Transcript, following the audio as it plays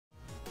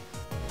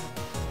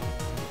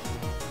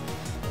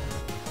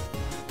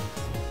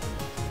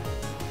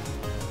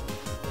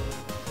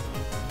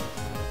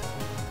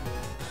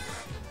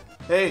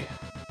Hey,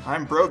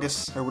 I'm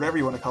Brogus, or whatever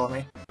you want to call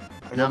me.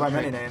 I go by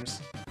many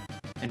names.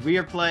 And we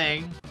are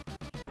playing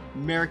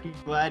American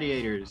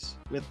Gladiators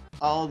with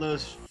all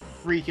those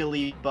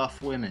freakily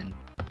buff women.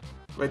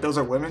 Wait, those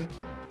are women?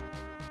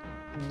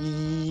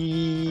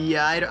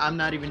 Yeah, I'm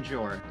not even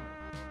sure.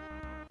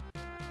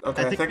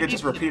 Okay, I think it's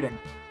just repeating.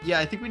 Yeah,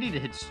 I think we need to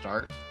hit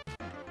start.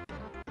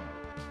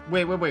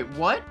 Wait,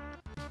 what?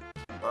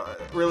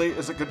 Really?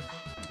 Is it good?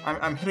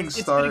 I'm hitting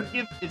start.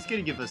 It's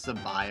gonna give us the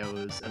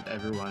bios of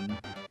everyone.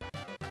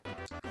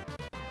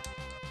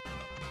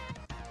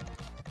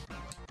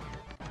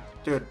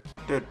 Dude.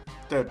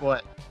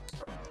 What?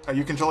 Are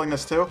you controlling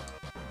this too?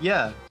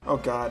 Yeah. Oh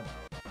god.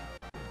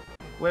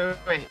 Wait.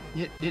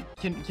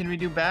 Can we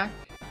do back?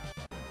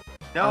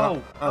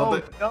 No.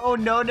 No.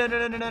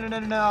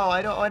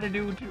 I don't want to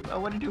do. I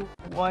want to do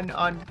one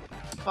on.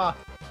 Fuck.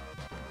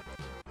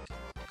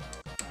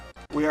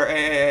 We are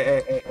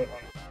A.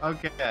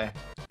 Okay.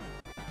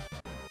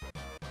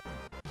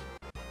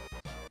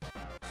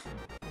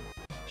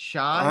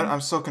 Sean.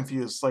 I'm so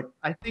confused. Like.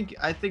 I think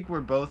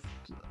we're both.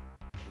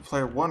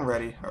 Player 1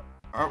 ready.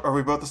 Are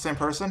we both the same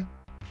person?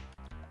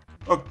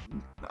 Oh,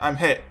 I'm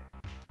hit.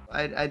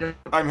 I'm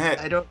hit.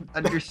 I don't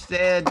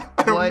understand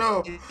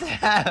what is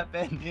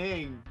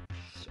happening.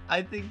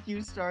 I think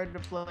you started a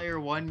player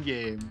 1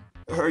 game.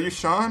 Are you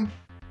Sean?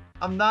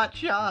 I'm not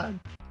Sean.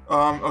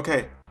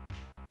 Okay.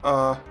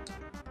 What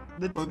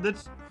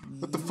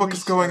the fuck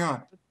is going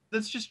on?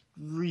 Let's just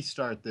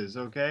restart this,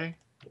 okay?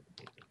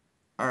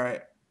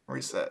 Alright.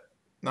 Reset.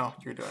 No,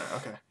 you're doing it.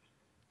 Okay.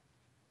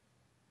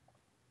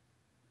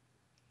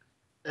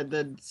 And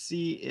then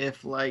see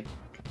if, like...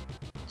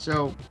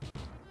 So,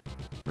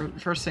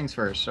 first things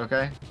first,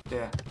 okay?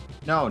 Yeah.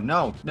 No.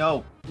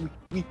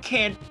 We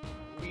can't...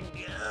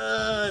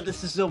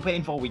 this is so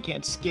painful. We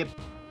can't skip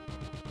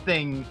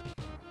thing.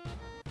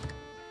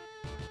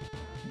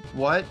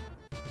 What?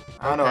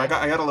 I don't know. I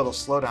got a little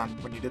slowdown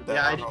when you did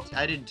that. Yeah,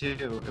 I did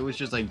too. It was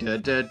just like duh.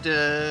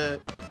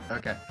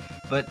 Okay,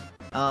 but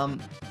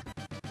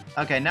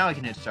okay. Now I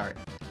can hit start.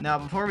 Now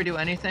before we do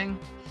anything,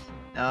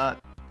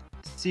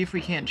 see if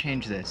we can't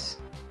change this.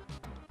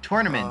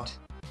 Tournament.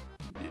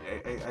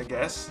 I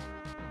guess.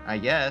 I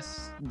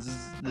guess.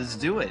 Let's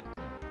do it.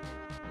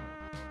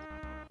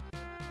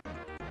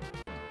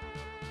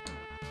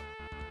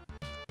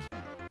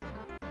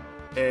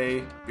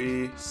 A,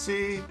 B,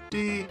 C,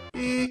 D,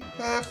 E,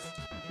 F.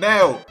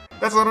 No!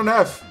 That's not an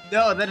F!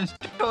 No, that is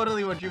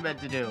totally what you meant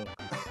to do.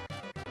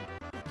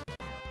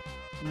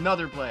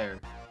 Another player.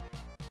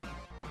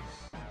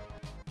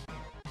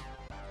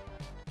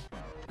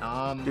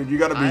 Dude, you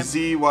gotta be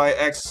Z, Y,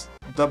 X,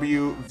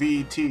 W,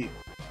 V, T.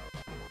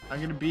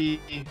 I'm gonna be...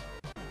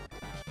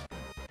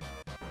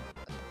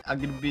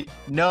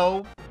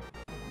 No!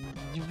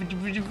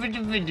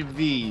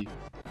 V.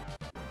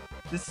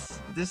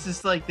 This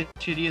is like the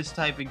shittiest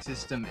typing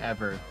system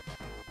ever.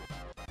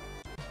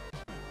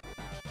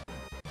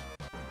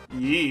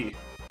 Yee.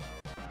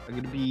 I'm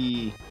gonna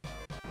be...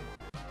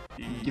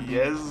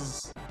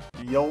 Yes.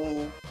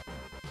 Yo.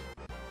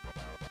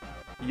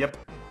 Yep.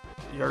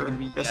 You're gonna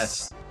be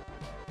yes.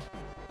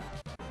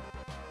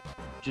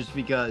 Just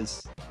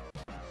because.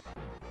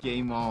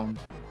 Game on.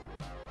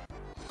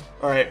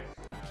 Alright.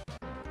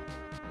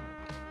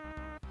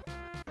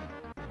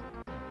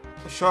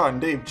 Sean,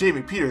 Dave,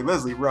 Jamie, Peter,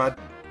 Leslie, Rod.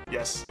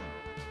 Yes.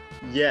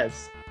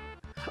 Yes.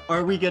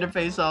 Are we gonna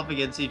face off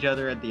against each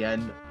other at the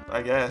end?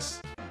 I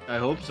guess. I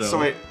hope so. So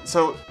wait,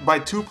 so by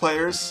 2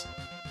 players,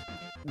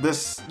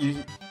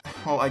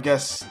 well, I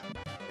guess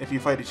if you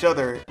fight each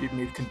other, you'd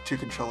need 2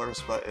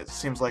 controllers, but it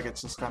seems like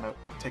it's just kind of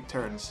take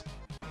turns.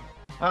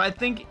 I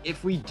think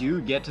if we do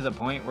get to the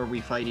point where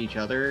we fight each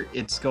other,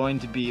 it's going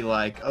to be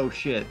like, oh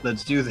shit,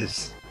 let's do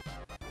this.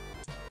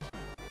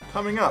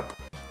 Coming up,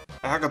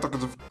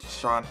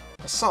 Sean,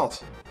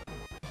 assault.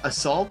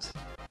 Assault?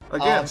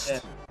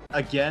 Against.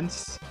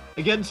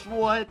 Against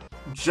what?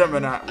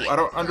 Gemini. I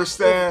don't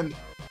understand.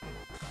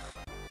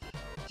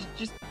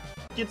 Just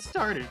get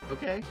started,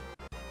 okay?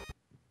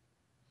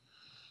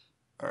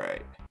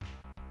 Alright.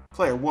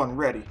 Player 1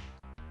 ready.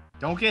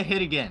 Don't get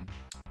hit again.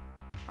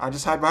 I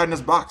just hide behind this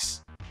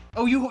box.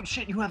 Oh, you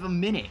have a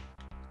minute.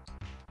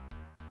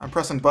 I'm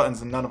pressing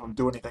buttons and none of them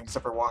do anything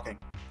except for walking.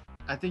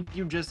 I think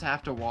you just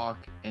have to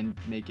walk and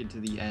make it to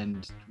the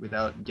end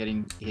without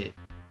getting hit.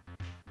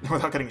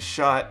 Without getting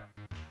shot.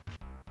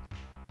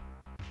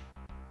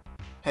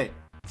 Hey,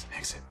 it's an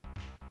exit.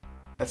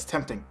 That's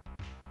tempting.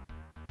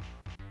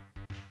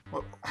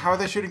 Well, how are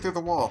they shooting through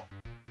the wall?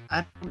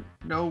 I don't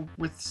know,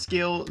 with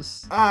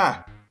skills.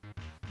 Ah!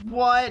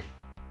 What?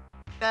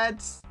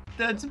 That's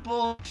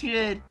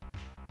bullshit.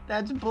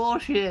 That's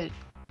bullshit.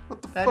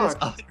 What the fuck? That is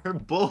utter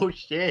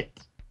bullshit.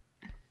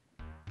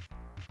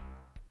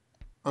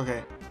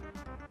 Okay.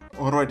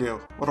 What do I do?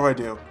 What do I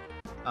do?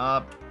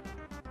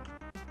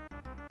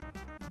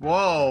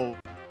 Whoa.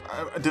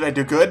 Did I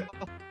do good?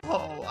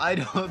 Oh, I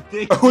don't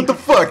think. What the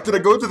fuck? Did I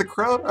go into the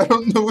crowd? I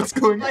don't know what's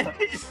going on.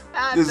 What is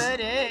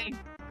happening?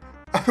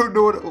 I don't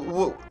know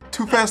what.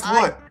 Too fast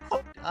what?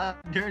 I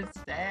don't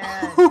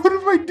understand. What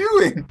am I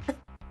doing?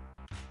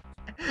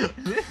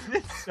 This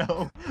is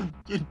so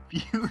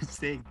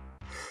confusing.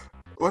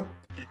 What?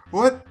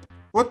 What?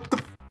 What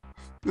the?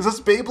 Is this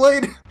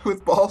Beyblade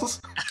with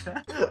balls?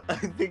 I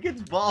think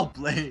it's ball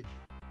play.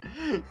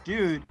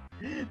 Dude,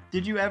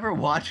 did you ever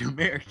watch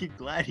American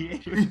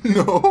Gladiators?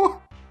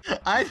 No.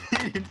 I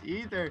didn't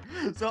either,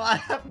 so I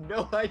have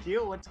no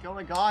idea what's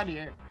going on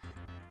here.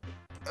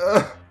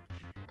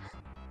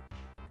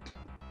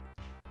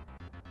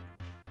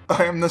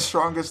 I am the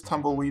strongest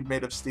tumbleweed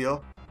made of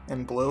steel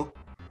and blue.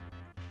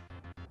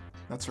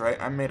 That's right,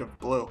 I'm made of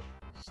blue.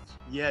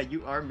 Yeah,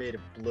 you are made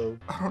of blue.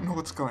 I don't know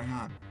what's going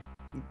on.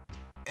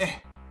 Eh.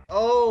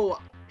 Oh,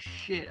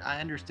 shit, I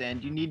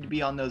understand. You need to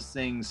be on those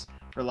things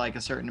for like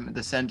a certain,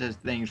 the center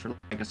things for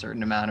like a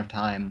certain amount of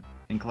time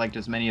and collect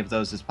as many of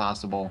those as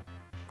possible.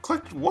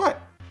 Collect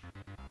what?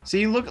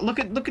 See, look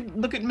at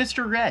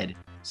Mr. Red.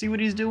 See what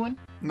he's doing?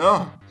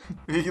 No.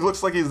 He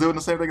looks like he's doing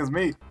the same thing as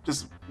me.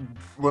 Just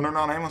running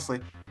around aimlessly.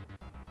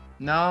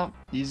 No,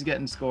 he's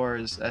getting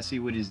scores. I see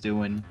what he's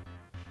doing.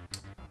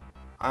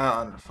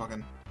 I don't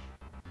fucking...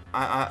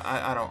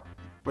 I don't...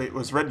 Wait,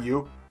 was Red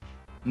you?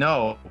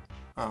 No.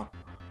 Oh.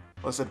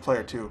 Well, it said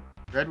player 2.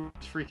 Red was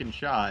freaking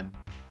shot.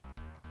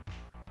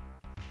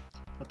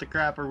 What the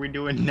crap are we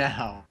doing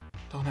now?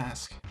 Don't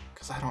ask,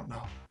 because I don't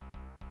know.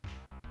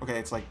 Okay,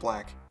 it's like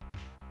black.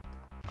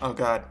 Oh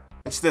god.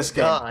 It's this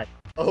game. God.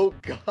 Oh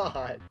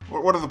god.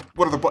 What are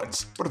the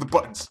buttons? What are the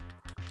buttons?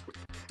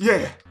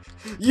 Yeah!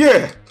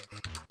 Yeah!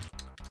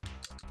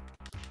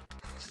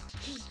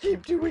 Just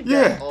keep doing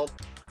Yeah. that. All...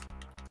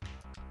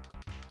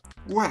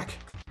 Whack.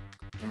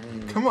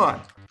 Come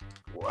on.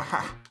 Wha-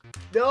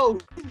 No,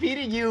 he's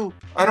beating you.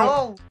 I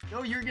don't-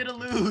 No, you're gonna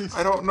lose.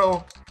 I don't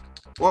know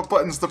what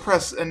buttons to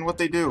press and what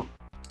they do.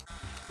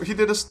 He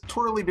did a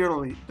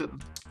twirly-doodly.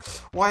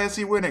 Why is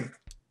he winning?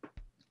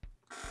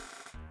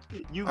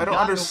 You I don't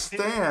gotta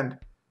understand.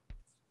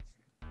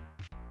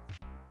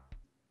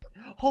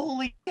 win.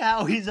 Holy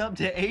cow, he's up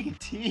to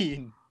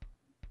 18.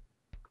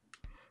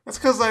 That's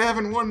because I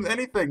haven't won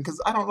anything, because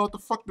I don't know what the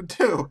fuck to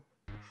do.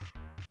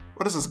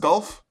 What is this,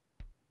 golf?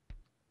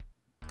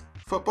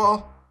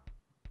 Football?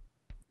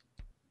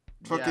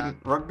 Fucking Yeah.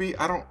 rugby?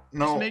 I don't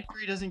know. Just make sure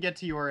he doesn't get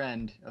to your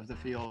end of the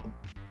field.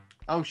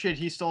 Oh shit,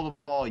 he stole the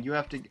ball. You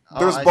have to... Oh,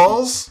 There's I see.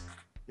 balls?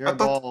 There I are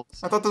thought-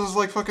 balls. I thought this was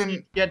like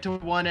fucking... Get to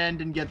one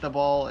end and get the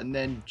ball, and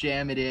then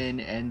jam it in,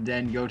 and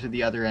then go to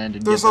the other end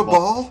and There's get a the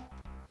ball. ball?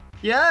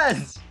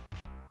 Yes!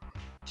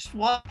 Just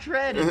watch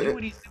Red and do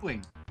what he's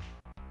doing.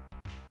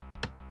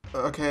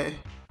 Okay.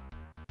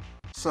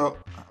 So...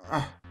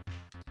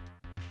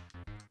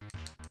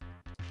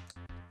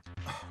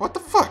 what the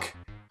fuck?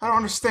 I don't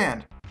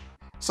understand.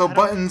 So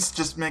buttons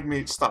just make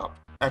me stop.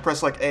 I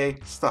press like A,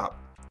 stop.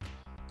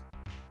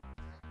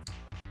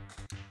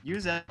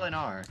 Use L and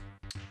R.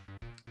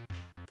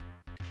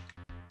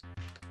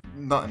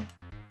 Nothing.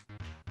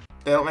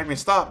 They don't make me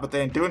stop, but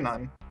they ain't doing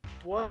nothing.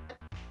 What?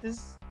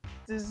 This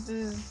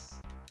is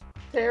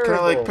terrible. Can I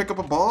like pick up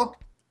a ball?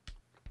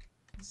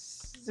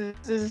 This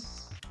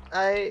is...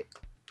 I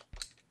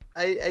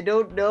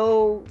don't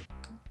know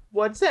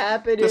what's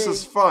happening. This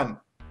is fun.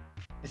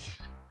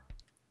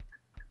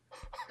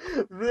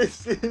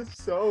 This is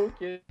so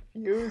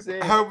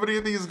confusing. How many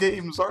of these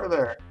games are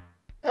there?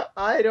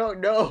 I don't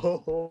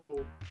know.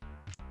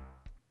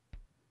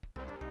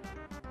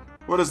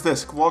 What is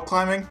this? Wall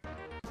climbing?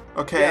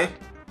 Okay.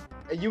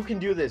 Yeah. You can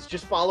do this.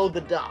 Just follow the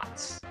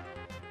dots.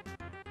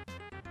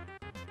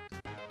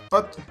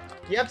 What?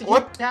 You have to keep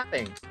What?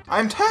 tapping.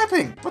 I'm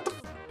tapping! What the?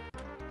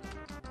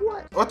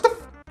 What? What the?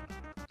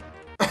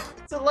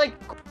 Is it like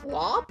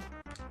quap?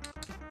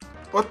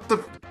 What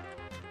the?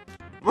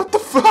 What the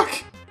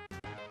fuck?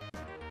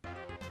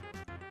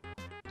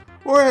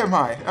 Where am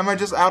I? Am I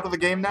just out of the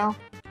game now?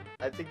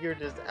 I think you're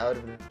just out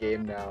of the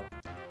game now.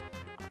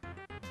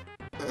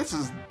 This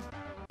is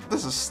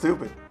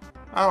stupid.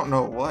 I don't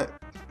know what.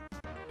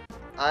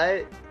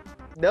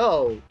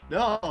 No.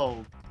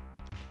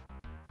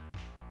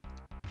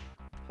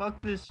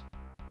 Fuck this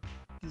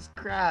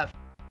crap.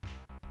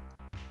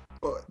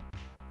 What?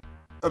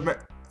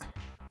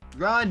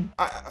 Run.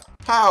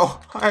 How?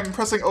 I'm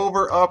pressing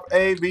over, up,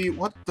 A, B.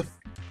 What the?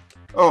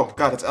 Oh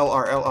god, it's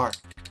LR, LR.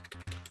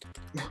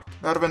 That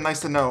would have been nice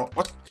to know.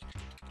 What?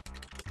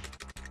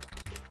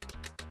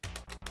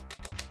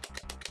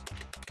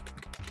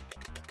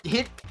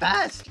 Hit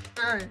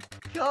faster.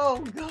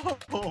 Go.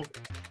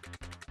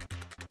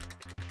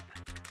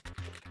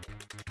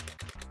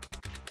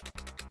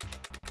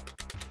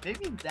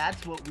 Maybe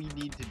that's what we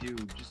need to do.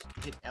 Just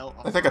hit L.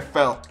 I think I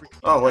fell.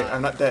 Oh wait,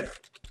 I'm not dead.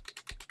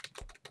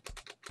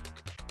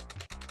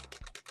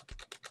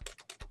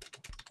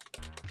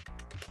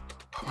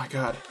 Oh my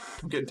god,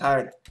 I'm getting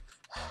tired.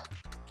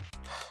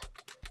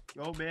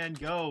 Go, man,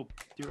 go.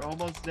 You're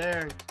almost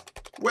there.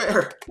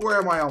 Where? Where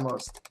am I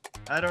almost?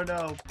 I don't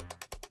know.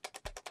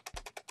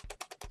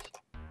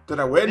 Did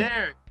I win?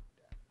 There.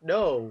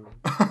 No.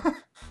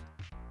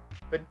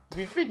 But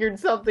we figured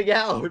something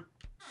out.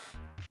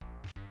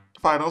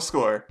 Final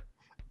score.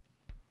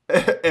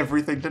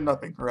 Everything to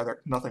nothing, or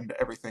rather, nothing to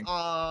everything.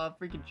 Oh,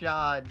 freaking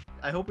John.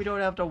 I hope we don't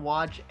have to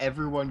watch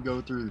everyone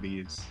go through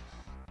these.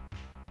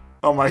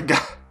 Oh my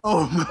god.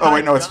 Oh my Oh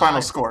wait, no, it's God.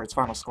 final score. It's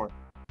final score.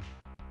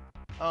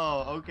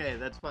 Oh, okay,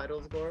 that's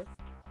final score?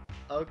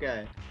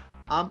 Okay.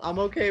 I'm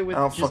okay with I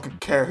don't just... fucking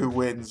care who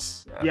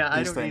wins Yeah, I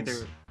these don't things.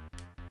 either.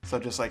 So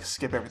just like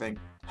skip everything.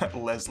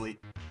 Leslie.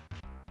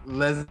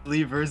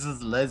 Leslie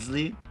versus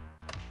Leslie.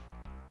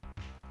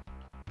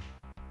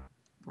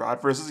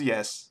 Rod versus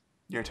yes.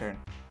 Your turn.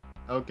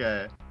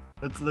 Okay.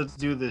 Let's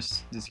do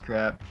this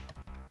crap.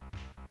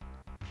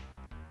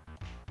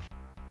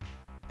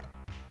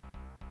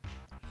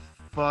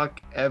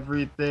 Fuck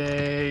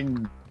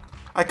everything.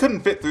 I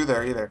couldn't fit through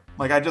there either.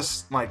 Like I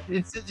just like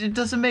It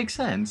doesn't make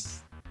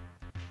sense.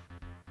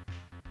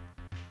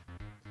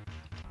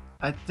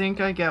 I think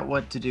I get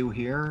what to do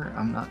here.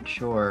 I'm not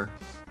sure.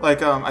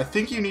 like I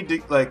think you need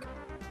to like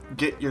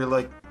get your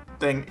like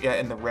thing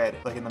in the red,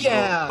 like in the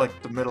Yeah. middle,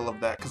 like the middle of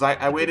that. Because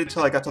I waited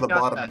till I got to the Got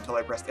bottom that. until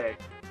I pressed A.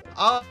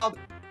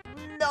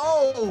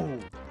 No!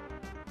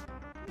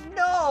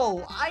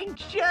 No! I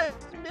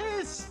just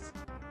missed!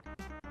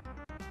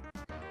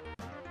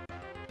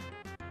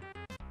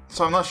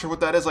 So I'm not sure what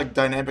that is, like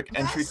dynamic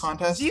entry Yes!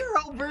 contest? 0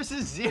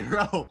 versus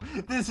 0!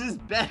 This is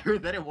better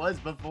than it was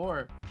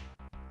before.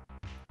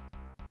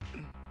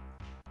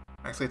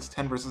 Actually, it's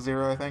 10 versus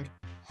 0, I think.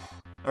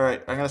 All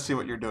right, I'm gonna see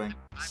what you're doing.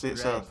 See,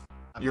 so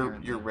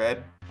you're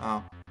red.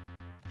 Oh,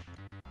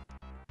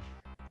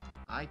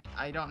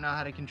 I don't know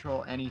how to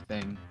control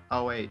anything.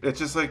 Oh wait, it's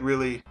just like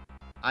really.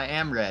 I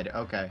am red.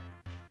 Okay.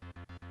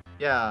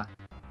 Yeah.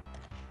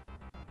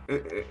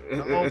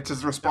 It's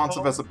as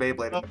responsive as a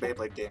Beyblade in the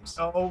Beyblade games.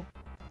 No.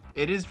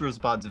 It is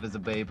responsive as a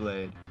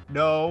Beyblade.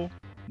 No.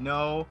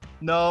 No.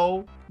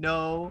 No.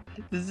 No.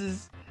 This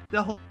is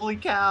the holy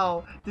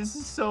cow. This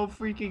is so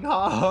freaking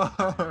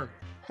hard.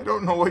 I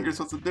don't know what you're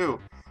supposed to do.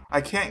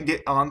 I can't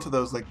get onto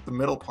those like the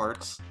middle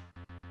parts.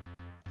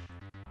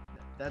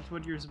 That's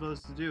what you're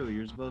supposed to do.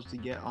 You're supposed to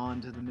get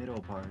onto the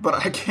middle part.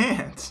 But I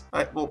can't.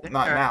 Well,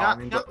 not There, now. got- I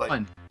mean, got but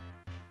one.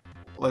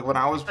 like when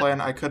I was playing,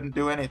 I couldn't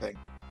do anything.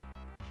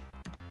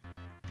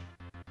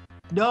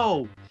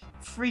 No,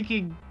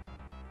 freaking.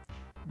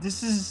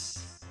 This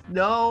is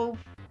no,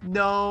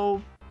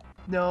 no,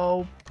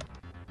 no,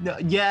 no.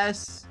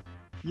 Yes,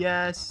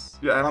 yes.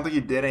 Yeah, I don't think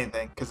you did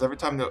anything because every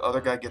time the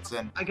other guy gets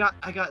in, I got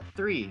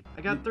 3.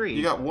 I got 3.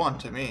 You got 1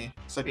 to me.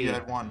 Said you Three.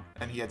 had 1,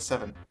 and he had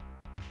 7.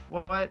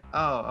 What?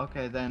 Oh,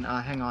 okay. Then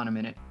hang on a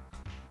minute.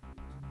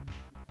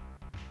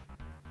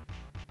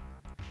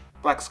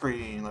 Black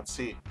screen. Let's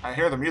see. I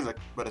hear the music,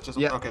 but it's just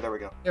Yeah. okay. There we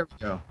go. There we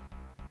go.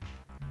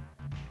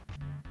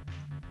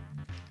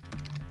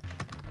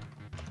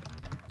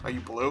 Are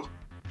you blue?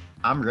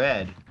 I'm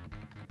red.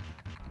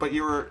 But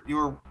you were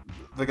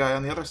the guy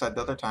on the other side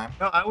the other time.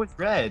 No, I was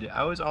red.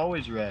 I was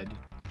always red.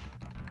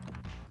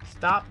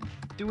 Stop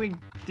doing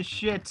the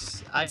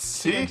shits. I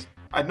See? can't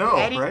I do know,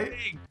 right?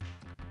 anything.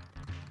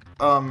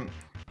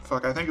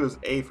 Fuck. I think it was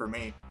A for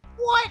me.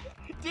 What?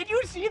 Did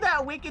you see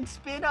that wicked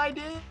spin I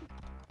did?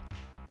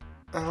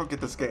 I don't get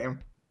this game.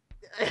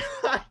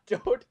 I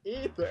don't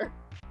either.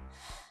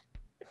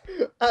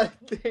 I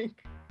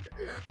think.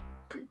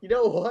 You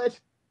know what?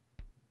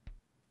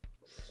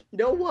 You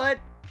know what?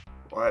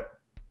 What?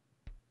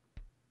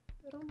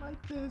 I don't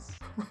like this.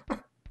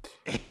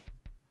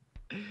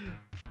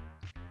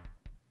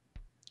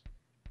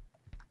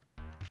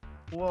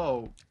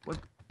 Whoa. What?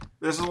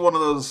 This is one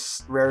of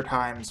those rare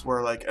times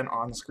where like an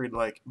on-screen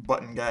like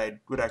button guide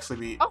would actually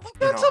be Oh, I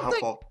got something.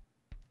 helpful.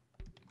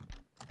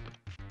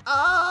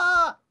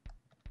 Ah!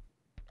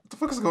 What the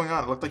fuck is going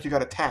on? It looked like you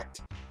got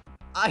attacked.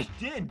 I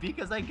did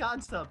because I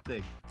got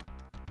something.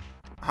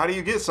 How do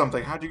you get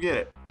something? How'd you get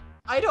it?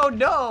 I don't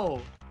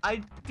know.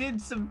 I did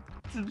some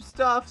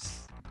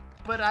stuffs,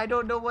 but I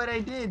don't know what I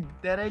did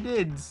that I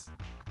did.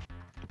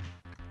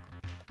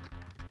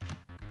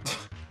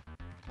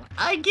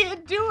 I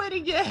can't do it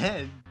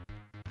again.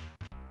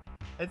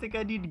 I think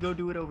I need to go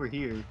do it over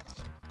here.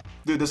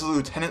 Dude, this is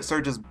Lieutenant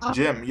Surge's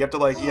gym. You have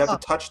to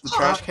touch the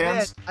trash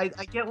cans. Man,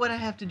 I get what I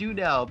have to do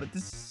now, but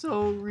this is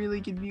so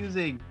really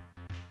confusing.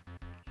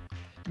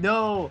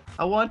 No,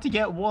 I want to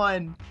get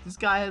 1. This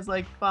guy has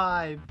like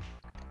 5.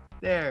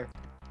 There.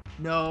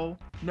 No,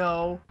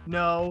 no,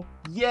 no.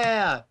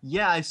 Yeah,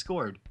 yeah, I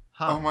scored.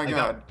 Huh, Oh my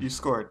god, you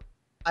scored.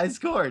 I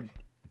scored.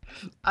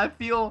 I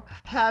feel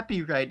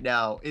happy right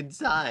now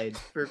inside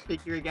for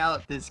figuring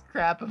out this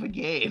crap of a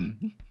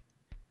game.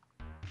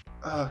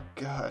 Oh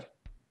god.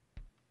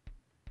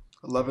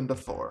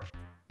 11-4.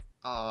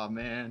 Oh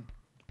man.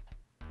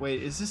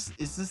 Wait, is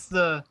this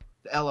the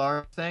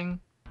LR thing?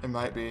 It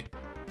might be.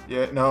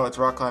 Yeah, no, it's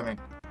rock climbing.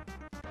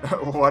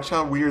 Watch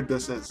how weird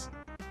this is.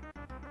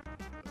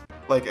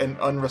 Like an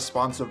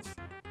unresponsive.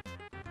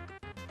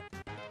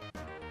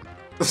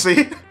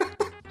 See?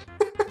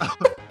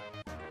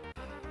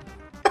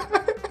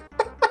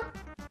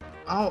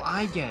 Oh,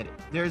 I get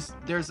it.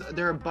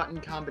 There are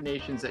button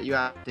combinations that you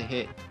have to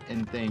hit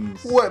and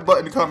things. What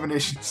button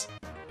combinations?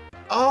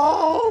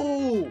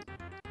 Oh!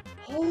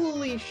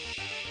 Holy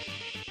shit.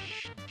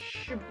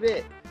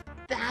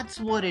 that's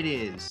what it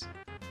is.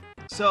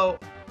 So,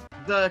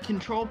 the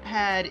control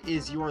pad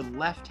is your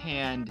left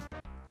hand,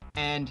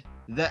 and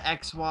the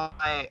X,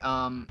 Y,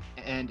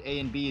 and A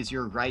and B is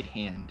your right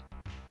hand.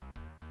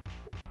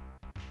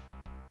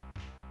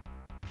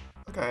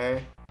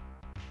 Okay.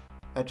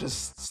 That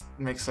just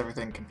makes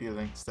everything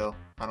confusing still.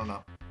 I don't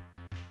know.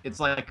 It's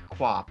like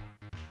QWOP.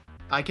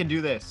 I can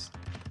do this.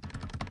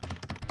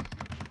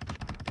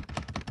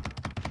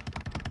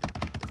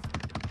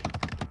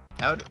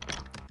 How'd...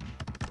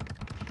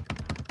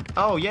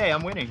 Oh, yay,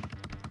 I'm winning.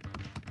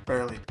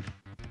 Barely.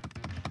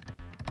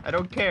 I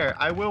don't care.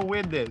 I will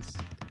win this.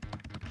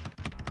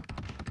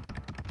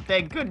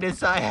 Thank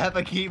goodness I have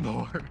a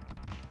keyboard.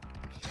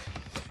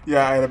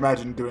 Yeah, I'd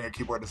imagine doing a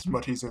keyboard is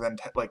much easier than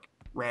like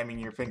ramming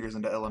your fingers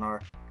into L and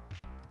R.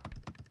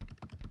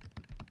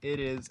 It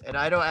is, and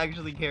I don't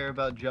actually care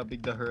about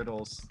jumping the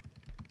hurdles.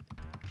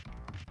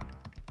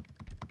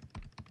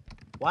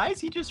 Why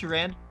is he just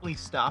randomly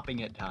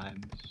stopping at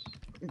times?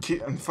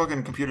 And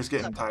fucking computer's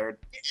getting tired.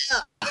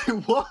 Yeah, I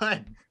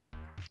won!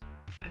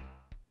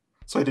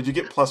 So did you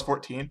get plus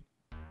 14?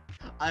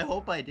 I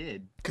hope I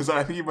did. Because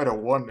I think you might have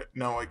won.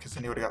 No, because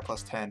then you would have got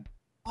plus 10.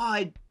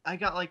 Oh, I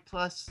got like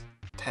plus...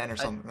 10 or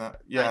something.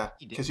 Yeah,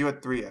 you did. because you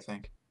had 3, I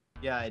think.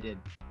 Yeah, I did.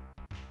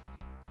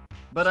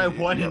 But So I you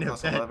won got an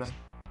plus event. 11.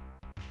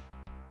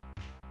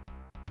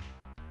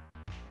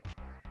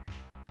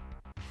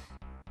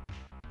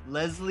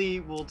 Leslie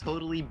will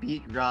totally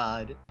beat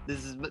Rod.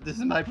 This is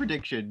my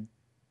prediction.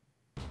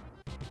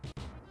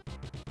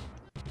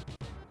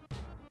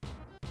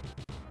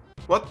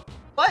 What?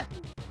 What?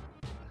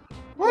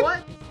 What?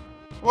 What?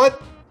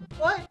 What?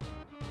 What?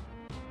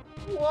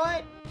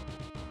 What?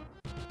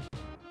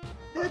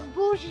 That's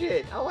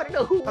bullshit. I want to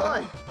know who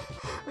won.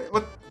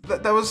 What?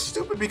 That was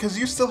stupid because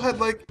you still had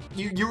like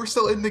you were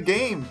still in the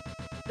game.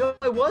 No,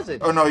 I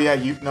wasn't. Oh no, yeah,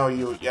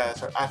 yeah.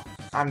 Sorry,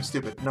 I'm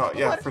stupid. No,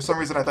 yeah. What? For some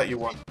reason I thought you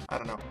won. I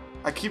don't know.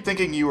 I keep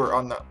thinking you were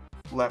on the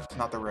left,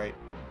 not the right.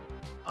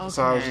 Okay.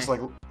 So I was just like,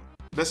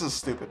 this is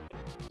stupid.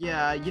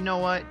 Yeah, you know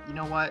what? You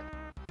know what?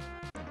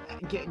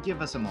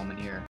 Give us a moment here.